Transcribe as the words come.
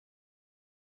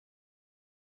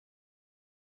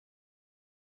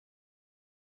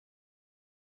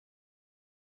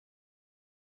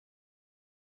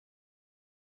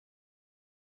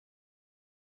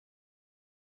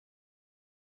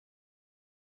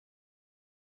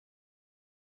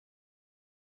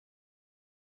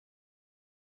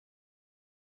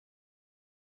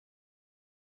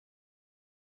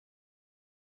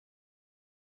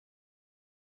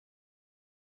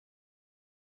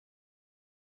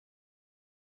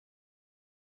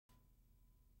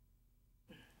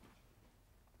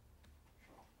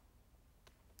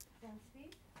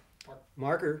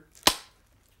Marker.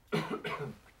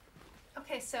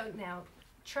 Okay, so now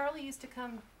Charlie used to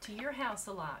come to your house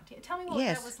a lot. Tell me what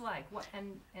Yes. that was like,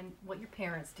 and what your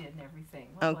parents did and everything.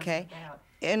 What was Okay. it about?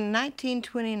 In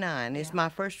 1929 is Yeah. my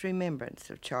first remembrance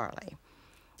of Charlie.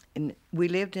 And we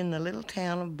lived in the little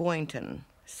town of Boynton,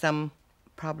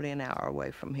 probably an hour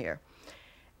away from here.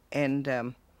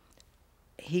 And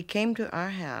he came to our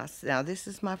house. Now, this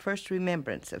is my first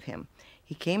remembrance of him.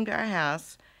 He came to our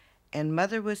house, and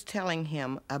Mother was telling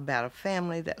him about a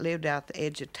family that lived out the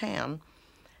edge of town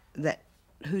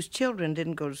whose children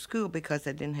didn't go to school because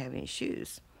they didn't have any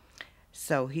shoes.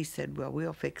 So he said, well,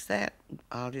 we'll fix that.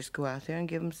 I'll just go out there and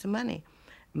give them some money.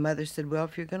 Mother said, well,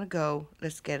 if you're going to go,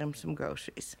 let's get them some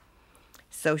groceries.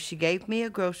 So she gave me a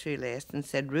grocery list and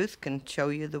said, Ruth can show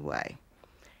you the way.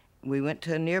 We went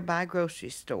to a nearby grocery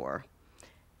store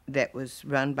that was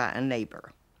run by a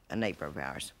neighbor of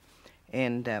ours.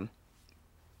 And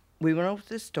we went over to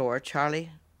the store.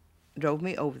 Charlie drove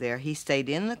me over there. He stayed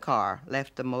in the car,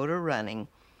 left the motor running,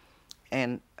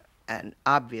 and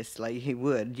obviously he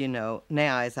would, Now,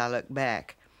 as I look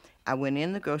back, I went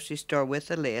in the grocery store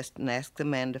with a list and asked the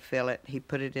man to fill it. He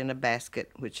put it in a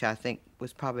basket, which I think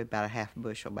was probably about a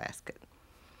half-bushel basket.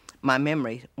 My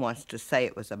memory wants to say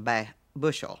it was a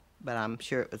bushel, but I'm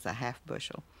sure it was a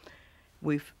half-bushel.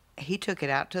 He took it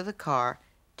out to the car,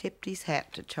 tipped his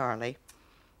hat to Charlie,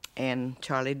 and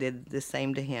Charlie did the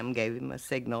same to him, gave him a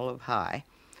signal of hi,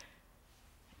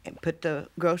 and put the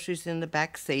groceries in the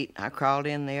back seat. I crawled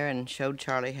in there and showed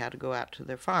Charlie how to go out to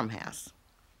their farmhouse,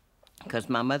 because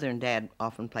my mother and Dad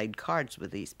often played cards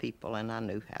with these people, and I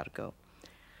knew how to go.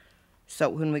 So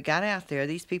when we got out there,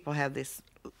 these people have this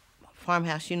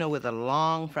farmhouse, with a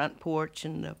long front porch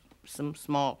and some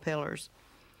small pillars,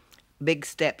 big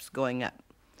steps going up.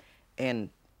 And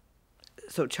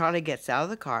so Charlie gets out of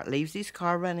the car, leaves his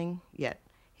car running yet.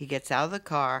 He gets out of the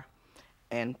car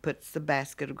and puts the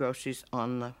basket of groceries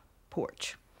on the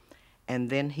porch. And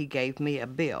then he gave me a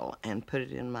bill and put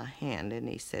it in my hand, and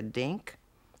he said, Dink.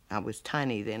 I was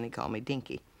tiny then, he called me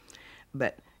Dinky.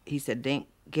 But he said, Dink,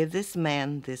 give this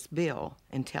man this bill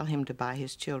and tell him to buy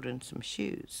his children some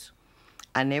shoes.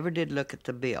 I never did look at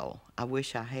the bill. I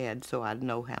wish I had, so I'd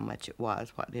know how much it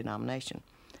was, what denomination.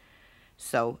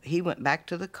 So he went back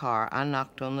to the car. I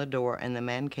knocked on the door, and the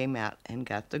man came out and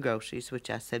got the groceries, which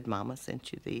I said, Mama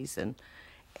sent you these, and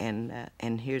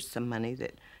here's some money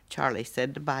that Charlie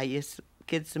said to buy you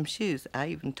kids some shoes. I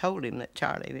even told him that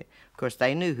Charlie, of course,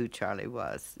 they knew who Charlie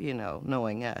was,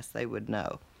 knowing us, they would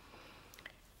know.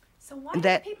 So why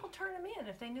did people turn him in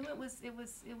if they knew it was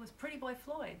Pretty Boy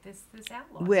Floyd, this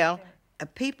outlaw? Well,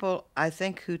 people, I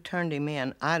think, who turned him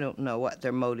in, I don't know what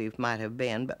their motive might have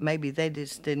been, but maybe they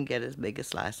just didn't get as big a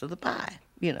slice of the pie,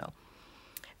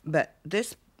 But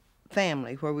this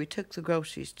family where we took the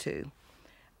groceries to,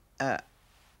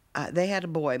 they had a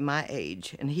boy my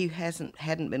age, and he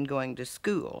hadn't been going to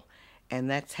school, and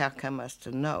that's how come us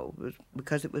to know,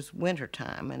 because it was winter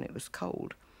time and it was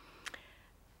cold.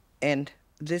 And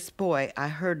this boy, I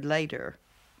heard later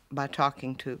by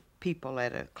talking to people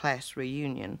at a class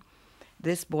reunion,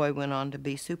 this boy went on to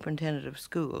be superintendent of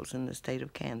schools in the state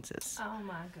of Kansas. Oh,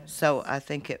 my goodness. So I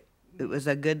think it was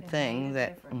a good thing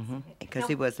that, because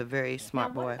he Now, was a very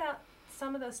smart boy. What about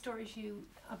some of those stories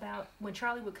about when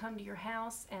Charlie would come to your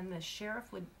house and the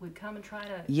sheriff would come and try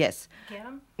to Yes. get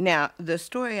him? Now, the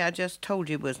story I just told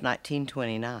you was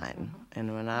 1929,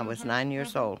 and when I was 9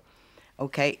 years old.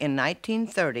 Okay, in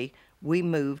 1930, we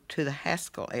moved to the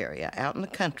Haskell area, out in the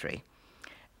country,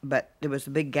 but there was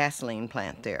a big gasoline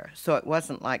plant there, so it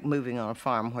wasn't like moving on a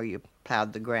farm where you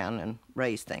plowed the ground and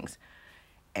raised things.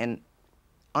 And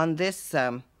on this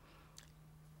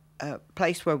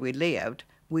place where we lived,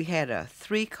 we had a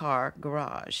three-car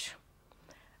garage,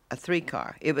 a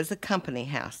three-car. It was a company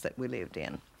house that we lived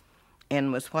in,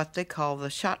 and was what they call the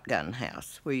shotgun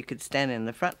house, where you could stand in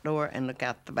the front door and look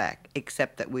out the back,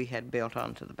 except that we had built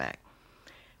onto the back.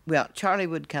 Well, Charlie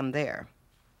would come there.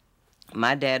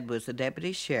 My dad was a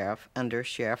deputy sheriff under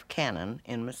Sheriff Cannon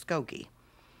in Muskogee,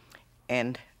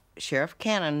 and Sheriff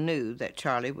Cannon knew that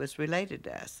Charlie was related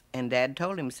to us, and Dad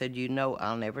told him, said,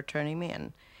 I'll never turn him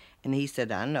in. And he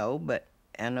said, I know, but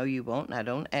I know you won't, and I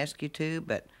don't ask you to,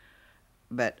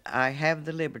 but I have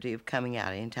the liberty of coming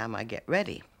out anytime I get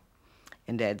ready.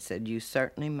 And Dad said, you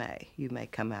certainly may. You may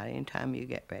come out anytime you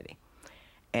get ready.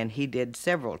 And he did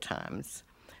several times.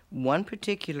 One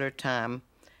particular time,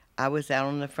 I was out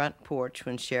on the front porch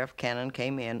when Sheriff Cannon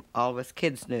came in. All of us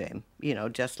kids knew him,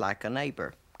 just like a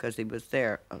neighbor, because he was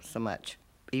there so much,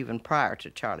 even prior to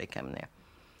Charlie coming there.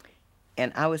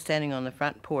 And I was standing on the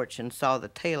front porch and saw the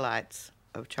taillights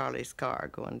of Charlie's car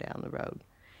going down the road.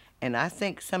 And I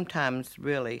think sometimes,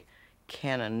 really,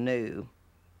 kind of knew,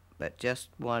 but just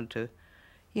wanted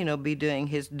to, be doing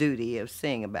his duty of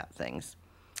seeing about things.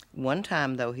 One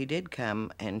time, though, he did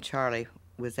come, and Charlie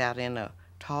was out in a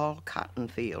tall cotton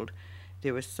field.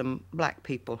 There were some black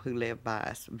people who lived by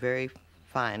us, very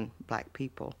fine black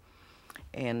people,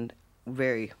 and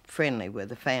very friendly with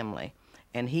the family.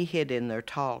 And he hid in their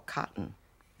tall cotton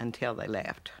until they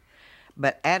left.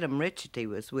 But Adam Richety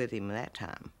was with him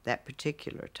that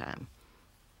particular time.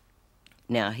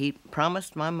 Now, he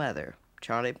promised my mother,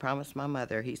 Charlie promised my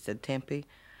mother, he said, Tempe,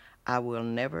 I will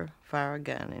never fire a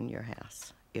gun in your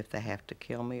house. If they have to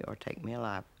kill me or take me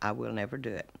alive, I will never do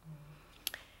it.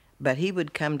 But he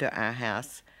would come to our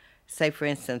house, say, for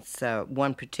instance,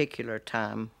 one particular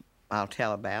time I'll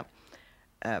tell about,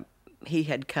 he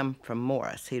had come from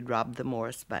Morris. He'd robbed the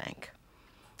Morris Bank.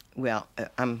 Well,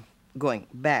 I'm going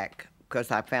back because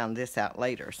I found this out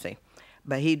later, see.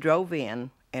 But he drove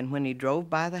in, and when he drove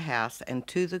by the house and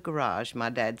to the garage, my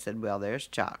dad said, well, there's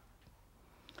Jock,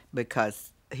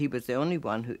 because he was the only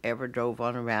one who ever drove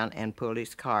on around and pulled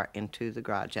his car into the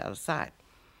garage out of sight.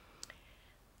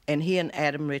 And he and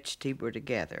Adam Richety were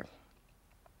together.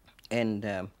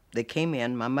 And they came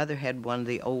in. My mother had one of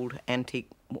the old antique,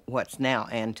 what's now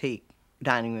antique,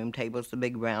 dining room tables, the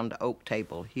big round oak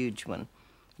table, huge one.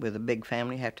 With a big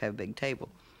family, you have to have a big table.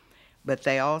 But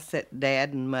they all sat,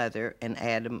 Dad and Mother and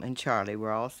Adam and Charlie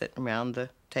were all sitting around the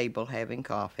table having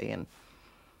coffee.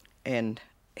 And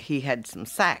he had some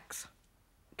sacks,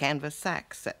 canvas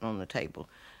sacks sitting on the table.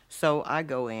 So I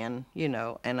go in,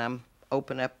 and I'm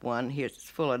open up one. Here's it's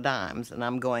full of dimes, and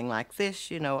I'm going like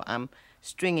this, I'm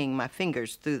stringing my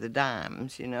fingers through the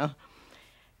dimes,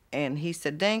 And he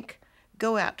said, Dink,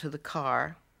 go out to the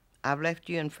car. I've left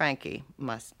you and Frankie,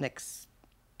 my next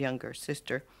younger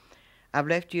sister, I've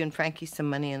left you and Frankie some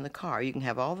money in the car. You can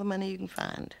have all the money you can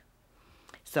find.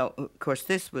 So, of course,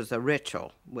 this was a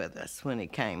ritual with us when he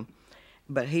came.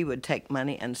 But he would take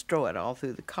money and throw it all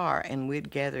through the car, and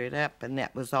we'd gather it up, and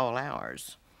that was all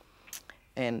ours.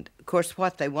 And, of course,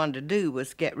 what they wanted to do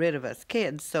was get rid of us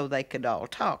kids so they could all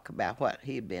talk about what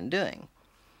he had been doing.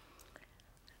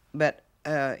 But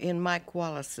in Mike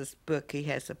Wallace's book, he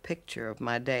has a picture of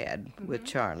my dad with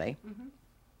Charlie. Mm-hmm.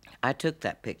 I took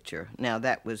that picture. Now,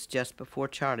 that was just before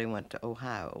Charlie went to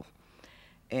Ohio.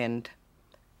 And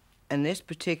at this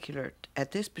particular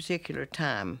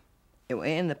time,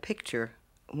 in the picture,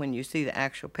 when you see the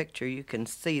actual picture, you can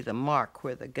see the mark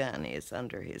where the gun is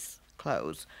under his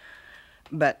clothes.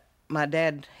 But my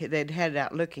dad, they'd had it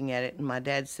out looking at it, and my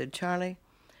dad said, Charlie,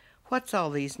 what's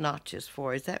all these notches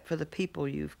for? Is that for the people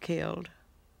you've killed?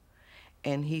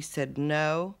 And he said,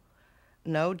 no,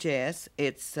 Jess,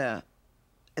 it's,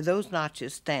 those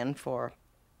notches stand for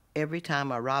every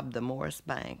time I robbed the Morris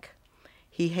Bank.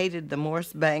 He hated the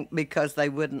Morris Bank because they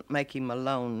wouldn't make him a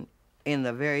loan in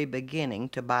the very beginning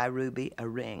to buy Ruby a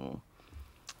ring.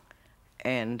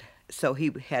 And so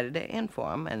he had it in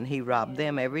for them, and he robbed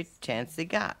them every chance he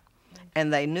got.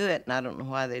 And they knew it, and I don't know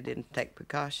why they didn't take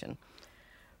precaution.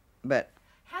 But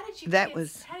how did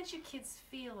you kids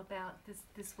feel about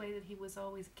this way that he was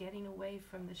always getting away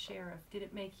from the sheriff? Did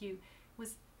it make you,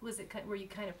 were you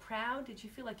kind of proud? Did you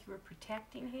feel like you were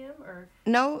protecting him, or?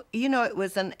 No, it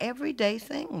was an everyday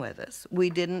thing with us. I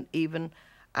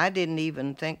didn't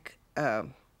even think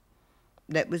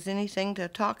that was anything to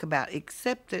talk about,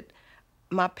 except that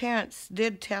my parents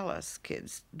did tell us,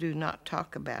 kids, do not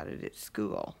talk about it at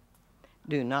school.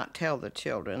 Do not tell the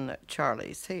children that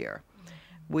Charlie's here.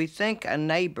 Mm-hmm. We think a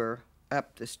neighbor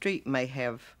up the street may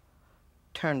have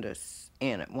turned us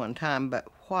in at one time, but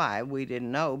why, we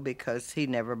didn't know, because he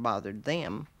never bothered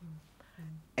them. Mm-hmm.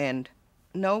 And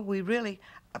no, we really,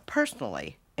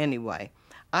 personally anyway,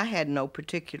 I had no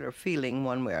particular feeling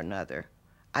one way or another.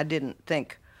 I didn't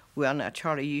think, well, now,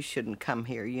 Charlie, you shouldn't come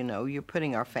here, you're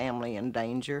putting our family in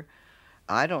danger.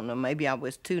 I don't know, maybe I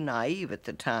was too naive at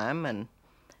the time,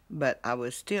 but I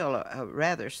was still a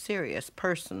rather serious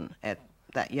person at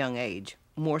that young age,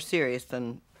 more serious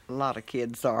than a lot of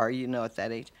kids are, at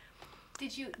that age.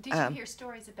 Did you hear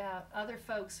stories about other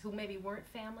folks who maybe weren't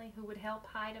family who would help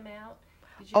hide him out?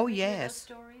 Did you hear those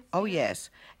stories? Oh, yes.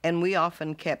 And we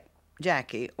often kept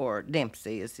Jackie, or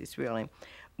Dempsey is his real name,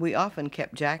 we often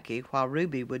kept Jackie while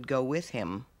Ruby would go with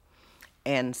him.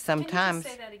 And sometimes...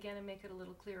 Can you just say that again and make it a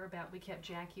little clearer about we kept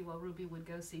Jackie while Ruby would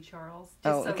go see Charles?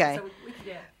 Okay.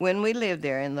 Yeah. When we lived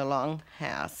there in the long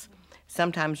house,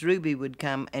 sometimes Ruby would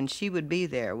come and she would be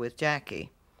there with Jackie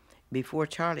before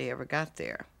Charlie ever got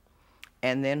there.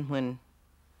 And then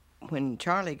when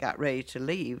Charlie got ready to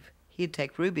leave, he'd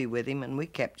take Ruby with him, and we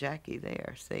kept Jackie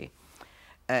there, see.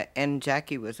 And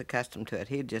Jackie was accustomed to it.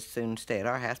 He'd just soon stay at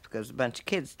our house because a bunch of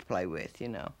kids to play with,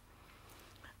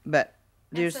 But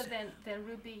there's... And so then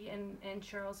Ruby and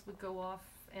Charles would go off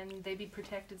and they'd be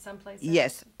protected someplace else?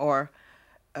 Yes, or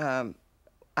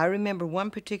I remember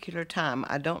one particular time,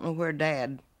 I don't know where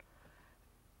Dad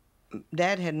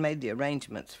had made the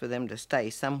arrangements for them to stay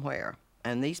somewhere,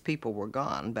 and these people were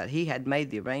gone, but he had made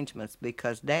the arrangements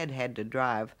because Dad had to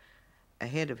drive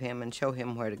ahead of him and show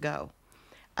him where to go.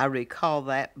 I recall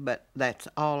that, but that's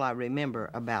all I remember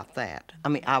about that. I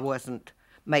mean, I wasn't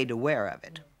made aware of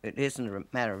it. It isn't a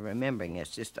matter of remembering,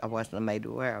 it's just I wasn't made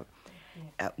aware of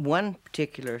it. One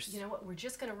particular... You know what, we're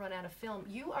just going to run out of film.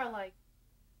 You are like...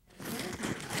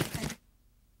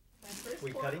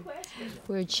 We cutting?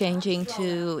 We're changing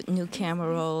to new camera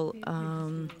roll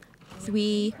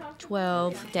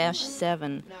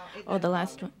 312-7. Oh, the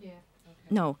last one.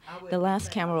 No, the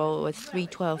last camera roll was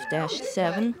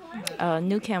 312-7.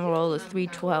 New camera roll is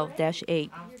 312-8.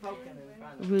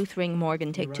 Ruth Ring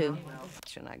Morgan, take 2.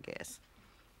 I guess,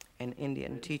 an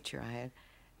Indian teacher I had,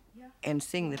 and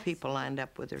seeing the people lined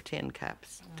up with their tin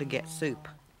cups to get soup.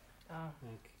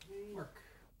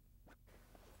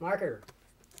 Marker.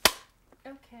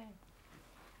 Okay.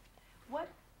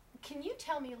 Can you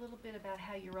tell me a little bit about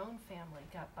how your own family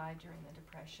got by during the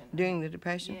Depression? During the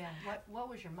Depression? Yeah. What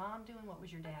was your mom doing? What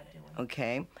was your dad doing?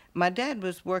 Okay. My dad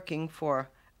was working for,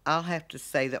 I'll have to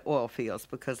say, the oil fields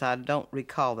because I don't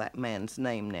recall that man's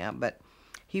name now, but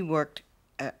he worked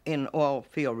in oil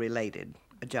field related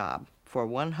job for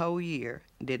one whole year,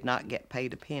 did not get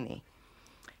paid a penny.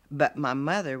 But my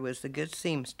mother was a good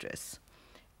seamstress,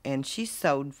 and she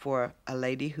sewed for a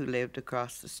lady who lived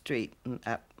across the street and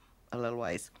up a little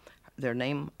ways. Their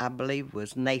name, I believe,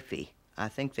 was Nafi. I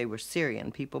think they were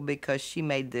Syrian people because she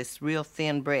made this real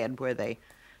thin bread where they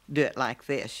do it like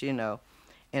this, you know.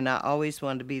 And I always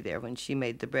wanted to be there when she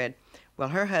made the bread. Well,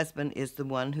 her husband is the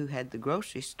one who had the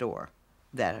grocery store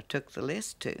that I took the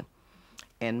list to.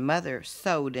 And Mother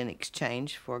sewed in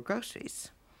exchange for groceries.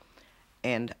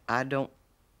 And I don't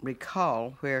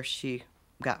recall where she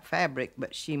got fabric,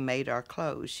 but she made our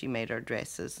clothes. She made our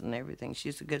dresses and everything.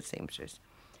 She's a good seamstress.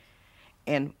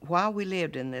 And while we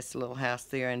lived in this little house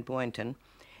there in Boynton,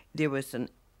 there was an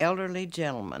elderly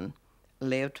gentleman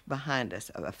lived behind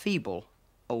us, a feeble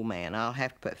old man. I'll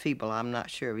have to put feeble, I'm not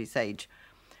sure of his age.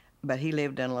 But he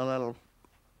lived in a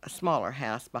smaller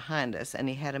house behind us, and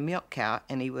he had a milk cow,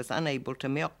 and he was unable to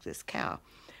milk this cow.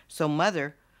 So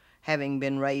Mother, having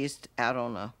been raised out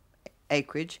on a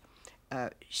acreage,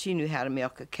 she knew how to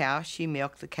milk a cow. She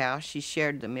milked the cow. She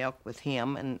shared the milk with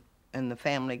him, and the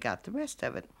family got the rest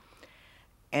of it.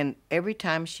 And every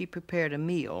time she prepared a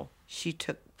meal, she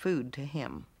took food to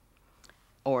him,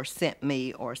 or sent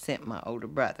me or sent my older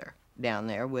brother down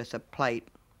there with a plate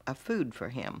of food for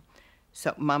him.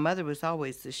 So my mother was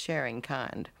always the sharing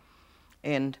kind.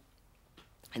 And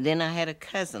then I had a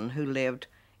cousin who lived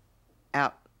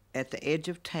out at the edge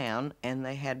of town, and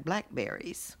they had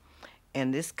blackberries.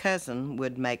 And this cousin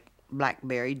would make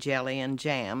blackberry jelly and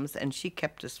jams, and she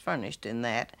kept us furnished in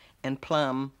that, and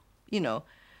plum, you know.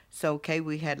 So, okay,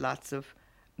 we had lots of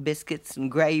biscuits and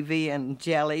gravy and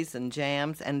jellies and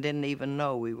jams and didn't even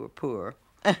know we were poor.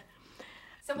 So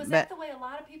was that the way a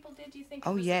lot of people did, do you think?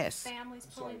 Oh, yes. Families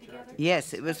pulling together?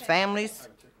 Yes, it was families.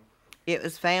 It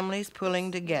was families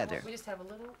pulling together. We just have a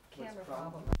little camera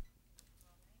problem.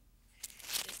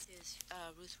 This is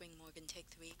Ruth Ring Morgan, take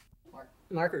 3.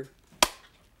 Marker.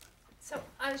 So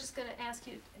I was just going to ask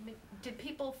you, I mean, did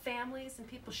families and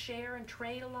people share and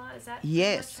trade a lot? Is that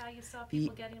yes. how you saw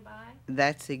people getting by?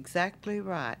 That's exactly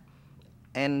right.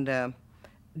 And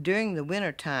during the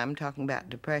winter time, talking about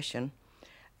Depression,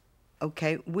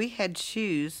 okay, we had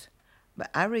shoes, but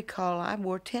I recall I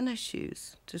wore tennis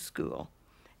shoes to school.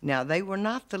 Now, they were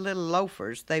not the little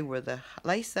loafers. They were the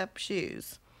lace-up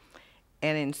shoes.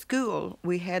 And in school,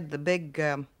 we had the big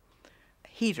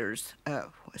heaters,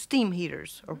 steam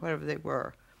heaters, or whatever they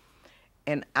were.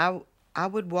 And I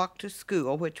would walk to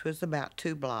school, which was about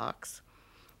 2 blocks,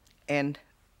 and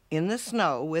in the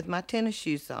snow with my tennis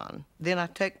shoes on. Then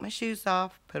I'd take my shoes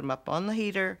off, put them up on the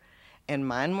heater, and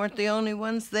mine weren't the only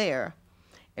ones there.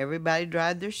 Everybody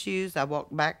dried their shoes. I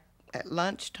walked back at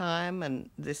lunchtime, and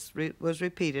this was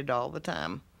repeated all the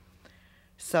time.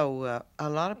 So a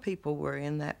lot of people were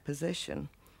in that position.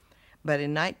 But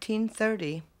in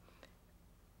 1930,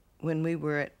 when we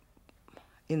were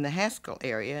in the Haskell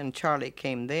area, and Charlie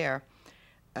came there,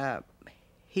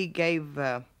 he gave,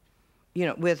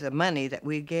 with the money that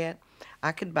we get,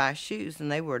 I could buy shoes,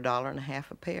 and they were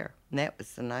 $1.50 a pair. And that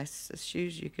was the nicest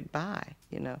shoes you could buy,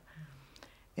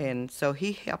 And so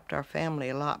he helped our family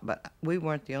a lot, but we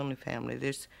weren't the only family.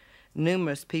 There's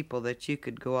numerous people that you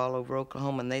could go all over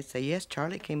Oklahoma, and they'd say, yes,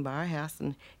 Charlie came by our house,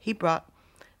 and he brought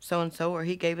so-and-so, or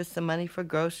he gave us some money for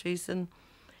groceries, and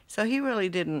So he really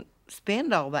didn't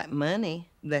spend all that money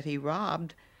that he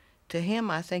robbed. To him,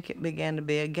 I think it began to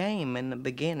be a game in the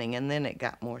beginning, and then it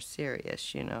got more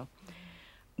serious, you know.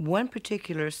 One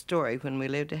particular story when we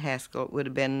lived in Haskell, it would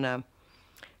have been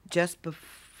just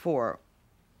before,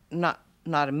 not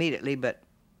immediately, but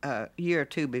a year or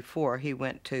two before he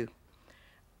went to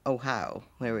Ohio,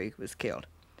 where he was killed.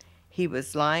 He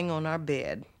was lying on our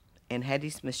bed and had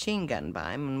his machine gun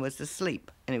by him and was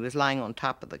asleep, and he was lying on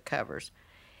top of the covers,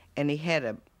 and he had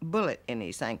a bullet in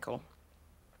his ankle.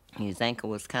 His ankle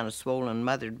was kind of swollen.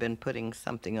 Mother had been putting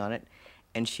something on it,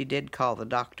 and she did call the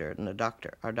doctor, and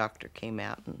our doctor came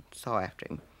out and saw after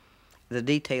him. The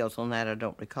details on that I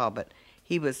don't recall, but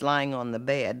he was lying on the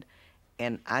bed,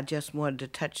 and I just wanted to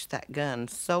touch that gun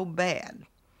so bad.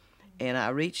 And I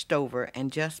reached over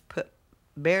and just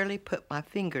barely put my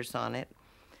fingers on it,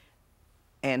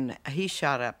 and he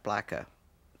shot up like a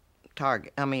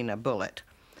bullet.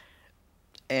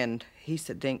 And he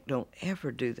said, Dink, don't ever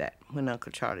do that when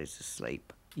Uncle Charlie's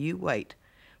asleep. You wait.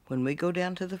 When we go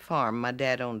down to the farm, my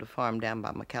dad owned a farm down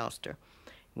by McAllister.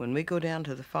 When we go down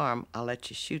to the farm, I'll let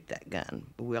you shoot that gun,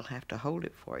 but we'll have to hold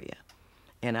it for you.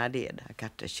 And I did. I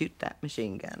got to shoot that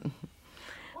machine gun.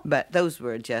 But those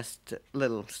were just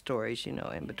little stories, you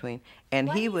know, in between. And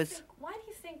why do you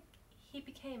think he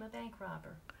became a bank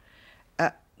robber?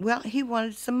 Well, he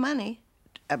wanted some money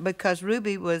because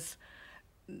Ruby was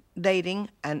dating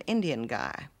an Indian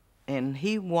guy. And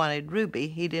he wanted Ruby.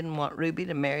 He didn't want Ruby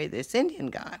to marry this Indian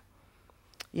guy.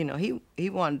 You know, he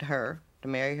wanted her to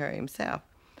marry her himself.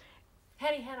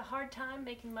 Had he had a hard time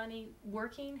making money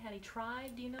working? Had he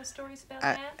tried? Do you know stories about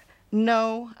that?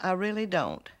 No, I really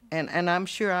don't. And I'm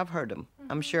sure I've heard them.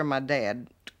 Mm-hmm. I'm sure my dad,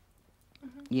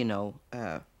 you know,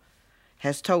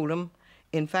 has told them.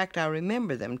 In fact, I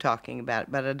remember them talking about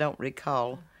it, but I don't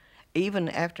recall, even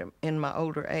after in my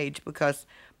older age, because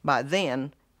by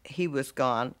then he was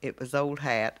gone. It was old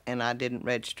hat, and I didn't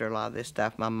register a lot of this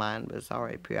stuff. My mind was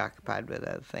already preoccupied with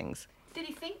other things.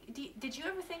 Did you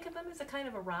ever think of him as a kind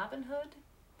of a Robin Hood?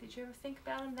 Did you ever think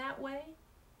about him that way?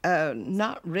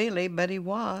 Not really, but he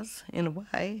was, in a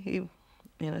way.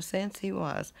 In a sense, he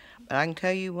was. But I can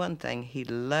tell you one thing. He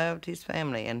loved his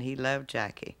family, and he loved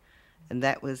Jackie. And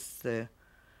that was the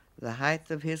height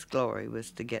of his glory,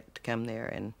 was to get to come there,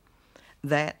 and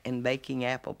that and baking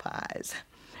apple pies.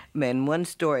 And one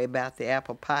story about the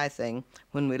apple pie thing,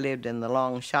 when we lived in the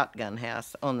long shotgun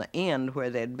house, on the end where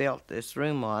they'd built this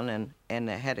room on, and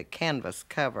it had a canvas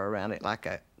cover around it, like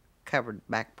a covered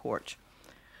back porch.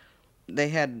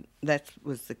 That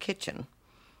was the kitchen.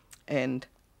 And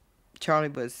Charlie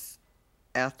was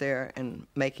out there and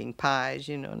making pies,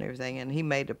 you know, and everything, and he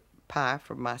made a pie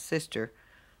for my sister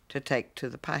to take to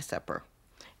the pie supper.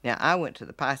 Now, I went to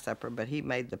the pie supper, but he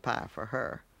made the pie for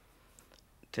her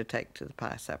to take to the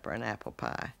pie supper, an apple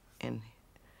pie. And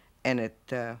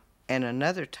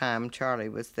another time Charlie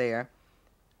was there,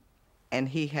 and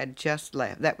he had just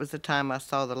left. That was the time I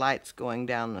saw the lights going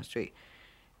down the street.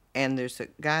 And there's a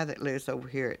guy that lives over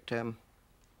here at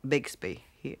Bixby,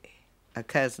 a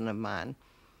cousin of mine,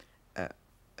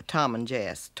 Tom and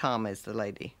Jess. Tom is the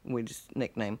lady, we just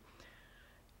nickname.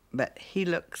 But he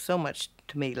looked so much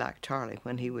to me like Charlie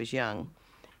when he was young,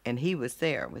 and he was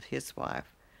there with his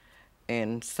wife.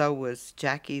 And so was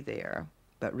Jackie there,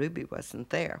 but Ruby wasn't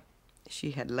there.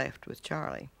 She had left with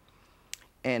Charlie.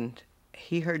 And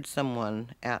he heard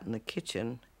someone out in the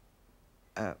kitchen,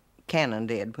 Cannon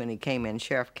did, when he came in,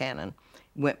 Sheriff Cannon,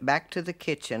 went back to the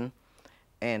kitchen,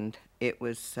 and it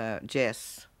was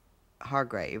Jess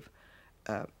Hargrave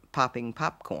popping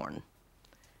popcorn.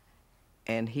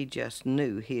 And he just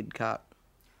knew he'd caught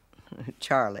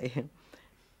Charlie.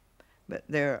 But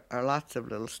there are lots of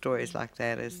little stories like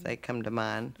that as they come to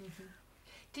mind. Mm-hmm.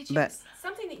 Did you,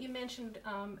 something that you mentioned,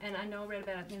 and I know I read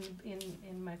about it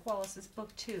in Mike Wallace's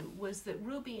book too, was that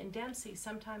Ruby and Dempsey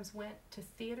sometimes went to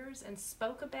theaters and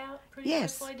spoke about Pretty Boy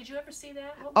Floyd. Did you ever see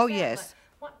that? What was that yes.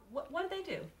 Like? What did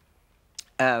they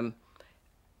do?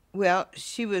 Well,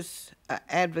 she was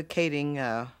advocating,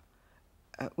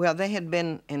 well, they had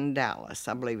been in Dallas,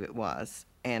 I believe it was,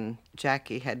 and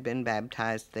Jackie had been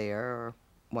baptized there or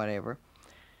whatever.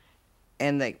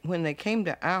 And when they came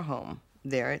to our home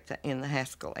there in the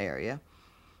Haskell area,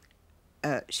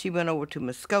 she went over to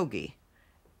Muskogee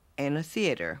in a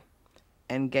theater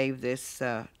and gave this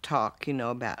talk, you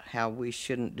know, about how we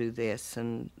shouldn't do this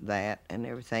and that and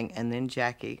everything. And then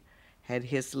Jackie had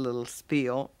his little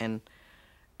spiel, and,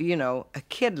 you know, a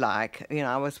kid like, you know,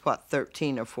 I was,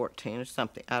 13 or 14 or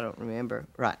something. I don't remember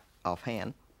right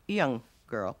offhand. Young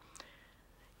girl.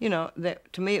 You know,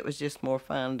 to me it was just more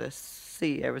fun to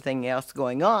see everything else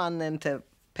going on than to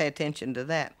pay attention to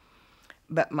that.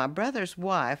 But my brother's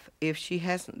wife, if she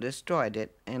hasn't destroyed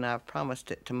it, and I've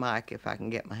promised it to Mike if I can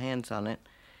get my hands on it,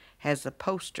 has a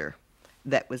poster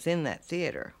that was in that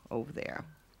theater over there.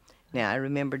 Now, I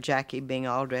remember Jackie being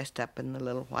all dressed up in the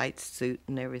little white suit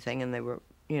and everything, and they were,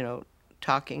 you know,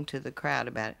 talking to the crowd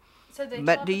about it. So they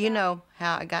But talk do you about- know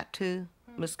how I got to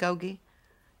Muskogee?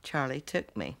 Charlie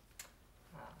took me.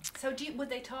 So would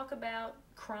they talk about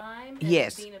crime and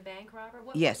Yes. being a bank robber?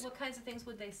 Yes. What kinds of things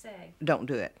would they say? Don't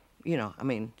do it. You know, I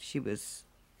mean, she was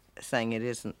saying it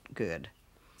isn't good.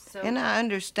 So And I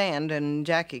understand, and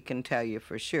Jackie can tell you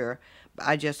for sure, but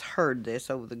I just heard this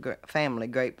over the family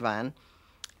grapevine,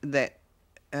 that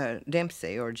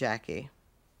Dempsey, or Jackie,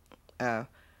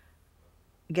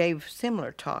 gave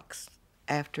similar talks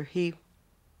after he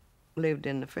lived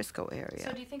in the Frisco area.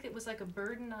 So do you think it was like a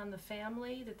burden on the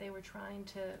family that they were trying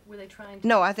to...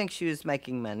 No, I think she was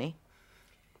making money.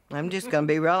 I'm just going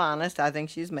to be real honest. I think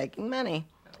she's making money.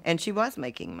 And she was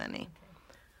making money.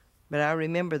 But I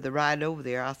remember the ride over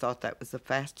there. I thought that was the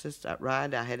fastest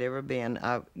ride I had ever been.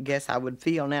 I guess I would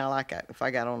feel now like if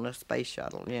I got on a space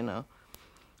shuttle, you know,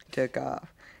 took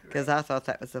off. Because I thought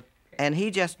that was and he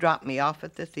just dropped me off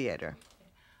at the theater.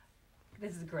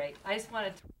 This is great.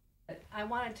 I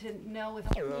wanted to know if...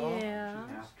 Yeah.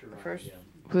 First,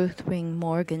 Ruth Ring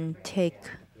Morgan, take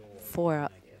 4.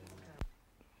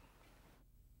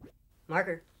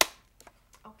 Marker.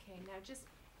 Okay, now just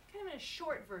kind of in a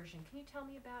short version, can you tell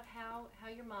me about how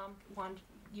your mom wanted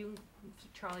you,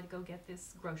 Charlie, to go get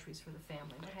this groceries for the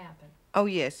family? What happened? oh,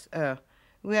 yes.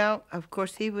 Well, of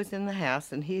course, he was in the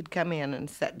house, and he'd come in and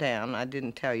sat down. I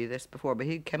didn't tell you this before, but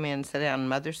he'd come in and sit down, and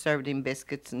Mother served him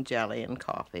biscuits and jelly and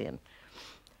coffee,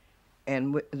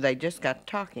 and they just got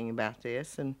talking about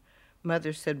this, and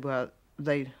Mother said, well,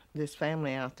 this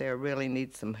family out there really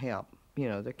needs some help. You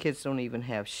know, their kids don't even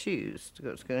have shoes to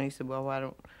go to school. And he said,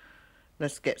 well,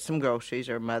 let's get some groceries,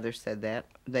 or Mother said that.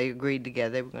 They agreed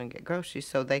together they were going to get groceries,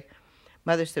 so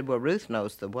Mother said, well, Ruth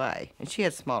knows the way, and she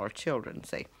had smaller children,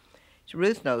 see. So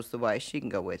Ruth knows the way, she can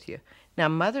go with you. Now,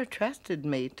 Mother trusted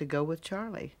me to go with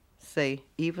Charlie, see,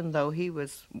 even though he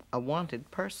was a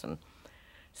wanted person.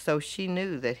 So she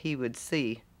knew that he would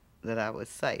see that I was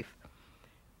safe.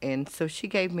 And so she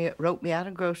wrote me out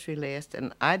a grocery list,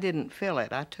 and I didn't fill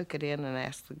it. I took it in and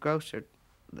asked the grocer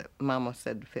that Mama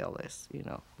said to fill this, you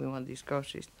know, we want these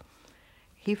groceries.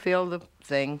 He filled the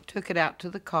thing, took it out to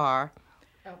the car.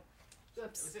 Oh,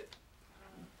 oops.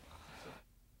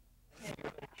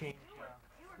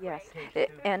 Yes, the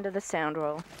end of the sound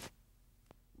roll.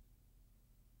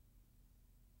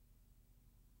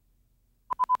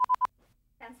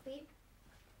 And speed.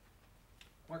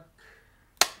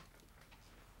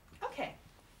 Okay,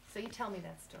 so you tell me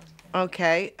that story.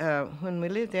 Okay, when we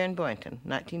lived there in Boynton,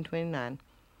 1929,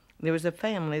 there was a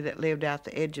family that lived out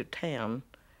the edge of town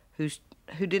who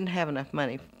didn't have enough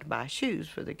money to buy shoes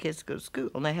for their kids to go to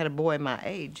school, and they had a boy my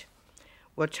age.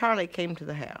 Well, Charlie came to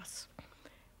the house,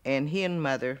 and he and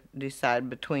Mother decided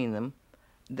between them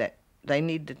that they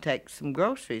needed to take some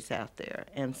groceries out there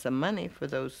and some money for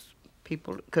those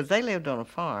people, because they lived on a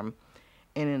farm,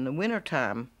 and in the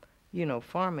wintertime, you know,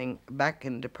 farming back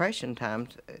in Depression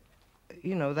times,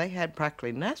 you know, they had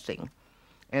practically nothing.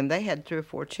 And they had 3 or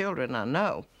 4 children, I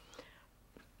know.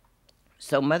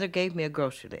 So Mother gave me a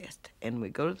grocery list, and we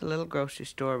go to the little grocery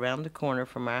store around the corner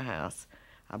from our house.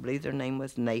 I believe their name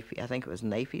was Nafee. I think it was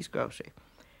Nafee's Grocery.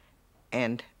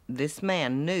 And this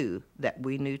man knew that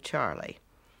we knew Charlie.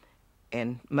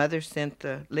 And Mother sent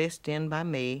the list in by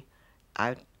me.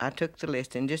 I took the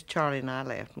list, and just Charlie and I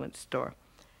left and went to the store.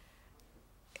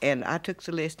 And I took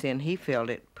the list in, he filled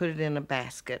it, put it in a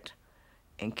basket,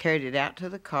 and carried it out to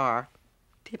the car,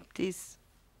 tipped his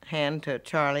hand to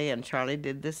Charlie, and Charlie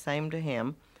did the same to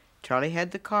him. Charlie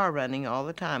had the car running all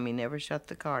the time. He never shut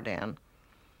the car down.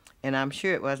 And I'm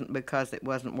sure it wasn't because it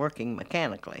wasn't working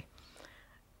mechanically.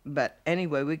 But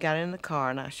anyway, we got in the car,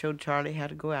 and I showed Charlie how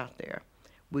to go out there.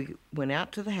 We went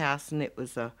out to the house, and it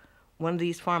was one of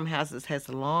these farmhouses has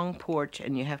a long porch,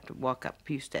 and you have to walk up a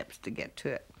few steps to get to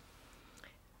it.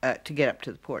 To get up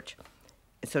to the porch.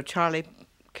 So Charlie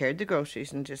carried the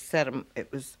groceries and just set them.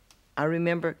 I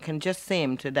remember, can just see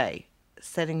him today,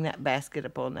 setting that basket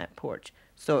up on that porch.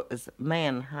 So it was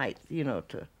man height, you know,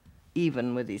 to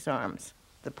even with his arms,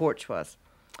 the porch was.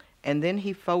 And then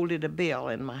he folded a bill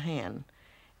in my hand,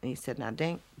 and he said, now,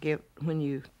 Dink, when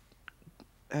you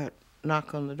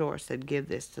knock on the door, said, give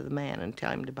this to the man and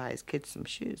tell him to buy his kids some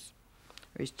shoes,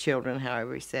 or his children,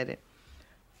 however he said it.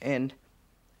 And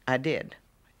I did.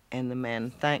 And the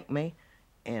man thanked me,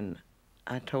 and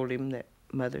I told him that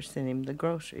Mother sent him the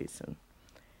groceries,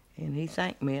 and he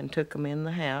thanked me and took them in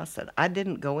the house. And I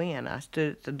didn't go in. I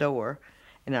stood at the door,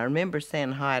 And I remember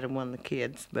saying hi to one of the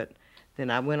kids, but then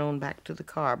I went on back to the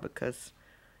car because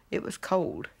it was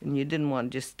cold and you didn't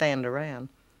want to just stand around.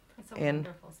 It's a And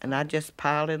wonderful story. and I just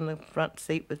piled in the front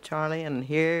seat with Charlie, and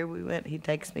here we went. He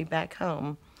takes me back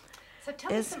home. So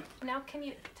tell me now. Can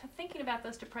you thinking about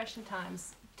those Depression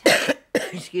times? Tell,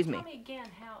 Excuse me. Tell me again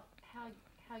how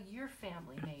your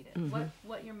family made it. Mm-hmm.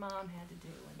 What your mom had to do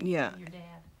and your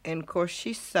dad. And of course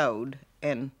she sewed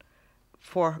and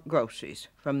for groceries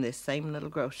from this same little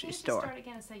grocery Can you store. Just start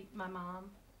again and say my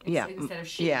mom. Instead of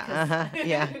she.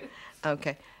 Yeah.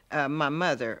 Okay. My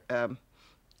mother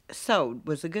sewed,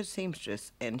 was a good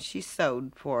seamstress, and she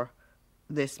sewed for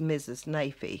this Mrs.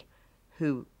 Nafee,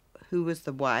 who was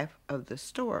the wife of the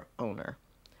store owner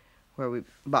where we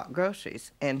bought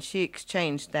groceries, and she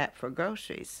exchanged that for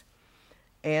groceries.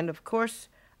 And of course,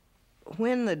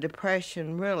 when the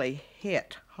Depression really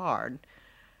hit hard,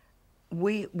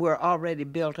 we were already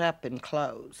built up in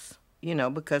clothes,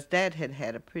 because Dad had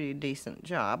had a pretty decent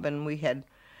job, and we had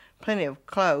plenty of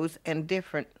clothes and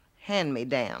different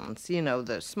hand-me-downs,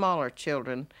 the smaller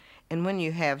children. And when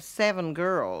you have 7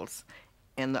 girls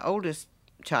and the oldest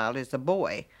child is a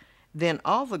boy, then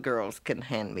all the girls can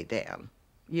hand me down.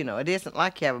 It isn't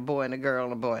like you have a boy and a girl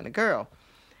and a boy and a girl.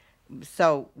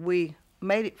 So we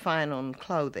made it fine on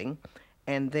clothing.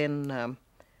 And then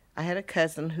I had a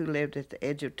cousin who lived at the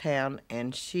edge of town,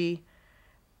 and she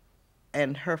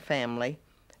and her family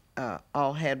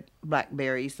all had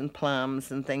blackberries and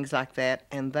plums and things like that,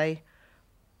 and they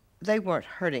weren't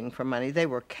hurting for money. They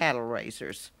were cattle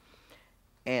raisers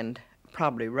and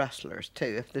probably rustlers,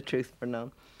 too, if the truth were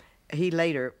known. He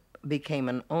later became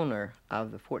an owner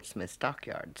of the Fort Smith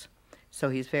stockyards, so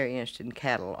he's very interested in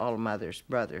cattle. All of Mother's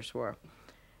brothers were.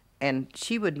 And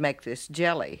she would make this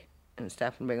jelly and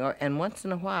stuff and bring over. And once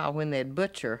in a while, when they'd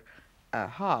butcher a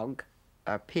hog,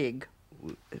 a pig,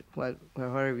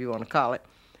 whatever you want to call it,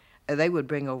 they would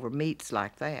bring over meats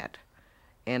like that.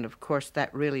 And, of course,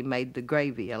 that really made the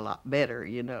gravy a lot better,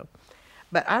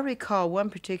 But I recall one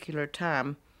particular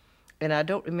time, and I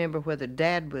don't remember whether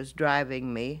Dad was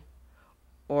driving me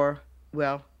or,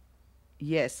 well,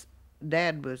 yes,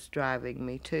 Dad was driving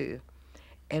me, too.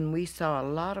 And we saw a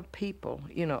lot of people,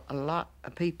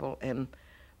 and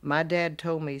my dad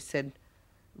told me, he said,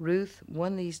 Ruth,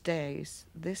 one of these days,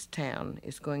 this town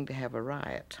is going to have a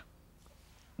riot.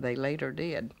 They later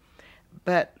did.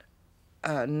 But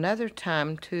another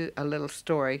time, too, a little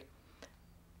story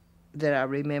that I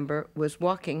remember was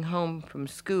walking home from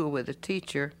school with a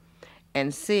teacher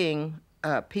and seeing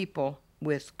people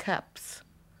with cups,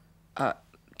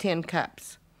 tin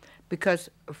cups, because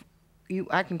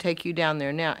I can take you down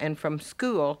there now, and from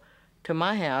school to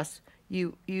my house,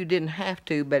 you didn't have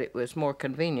to, but it was more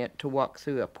convenient to walk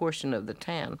through a portion of the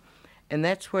town, and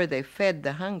that's where they fed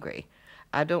the hungry.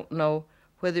 I don't know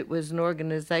whether it was an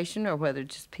organization or whether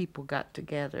just people got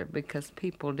together, because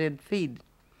people did feed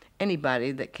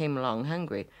anybody that came along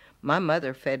hungry. My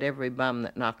mother fed every bum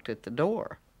that knocked at the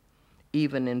door,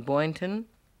 even in Boynton,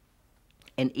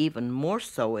 and even more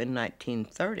so in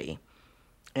 1930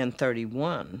 and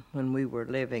 31 when we were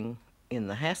living in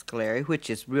the Haskell area, which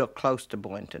is real close to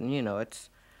Boynton. It's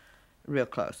real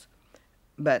close.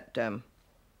 But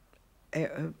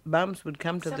bums would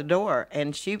come to the door,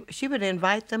 and she would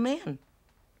invite them in.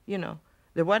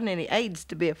 There wasn't any AIDS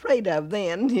to be afraid of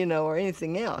then, or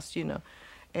anything else,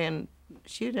 and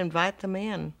she'd invite them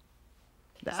in.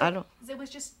 So it was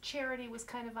just charity was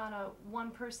kind of on a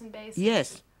one-person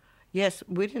basis? Yes,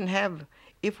 we didn't have,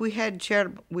 if we had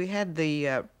charitable, we had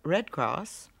the Red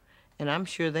Cross, and I'm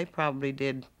sure they probably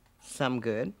did some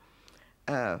good.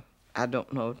 I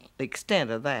don't know the extent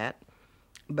of that,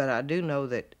 but I do know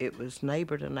that it was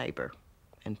neighbor to neighbor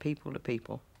and people to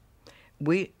people.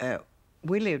 We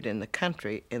lived in the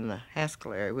country in the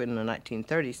Haskell area in the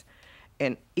 1930s,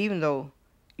 and even though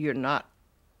you're not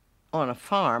on a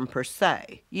farm per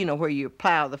se, where you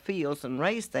plow the fields and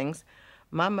raise things,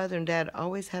 my mother and Dad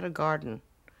always had a garden,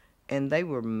 and they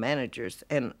were managers,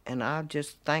 and I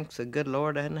just thank the good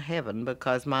Lord in heaven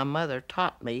because my mother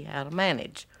taught me how to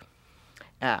manage.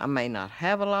 I may not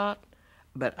have a lot,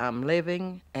 but I'm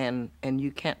living, and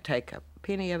you can't take a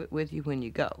penny of it with you when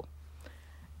you go.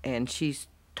 And she's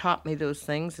taught me those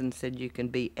things and said you can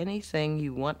be anything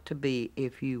you want to be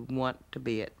if you want to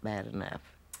be it bad enough.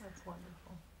 That's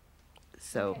wonderful.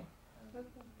 So, Okay.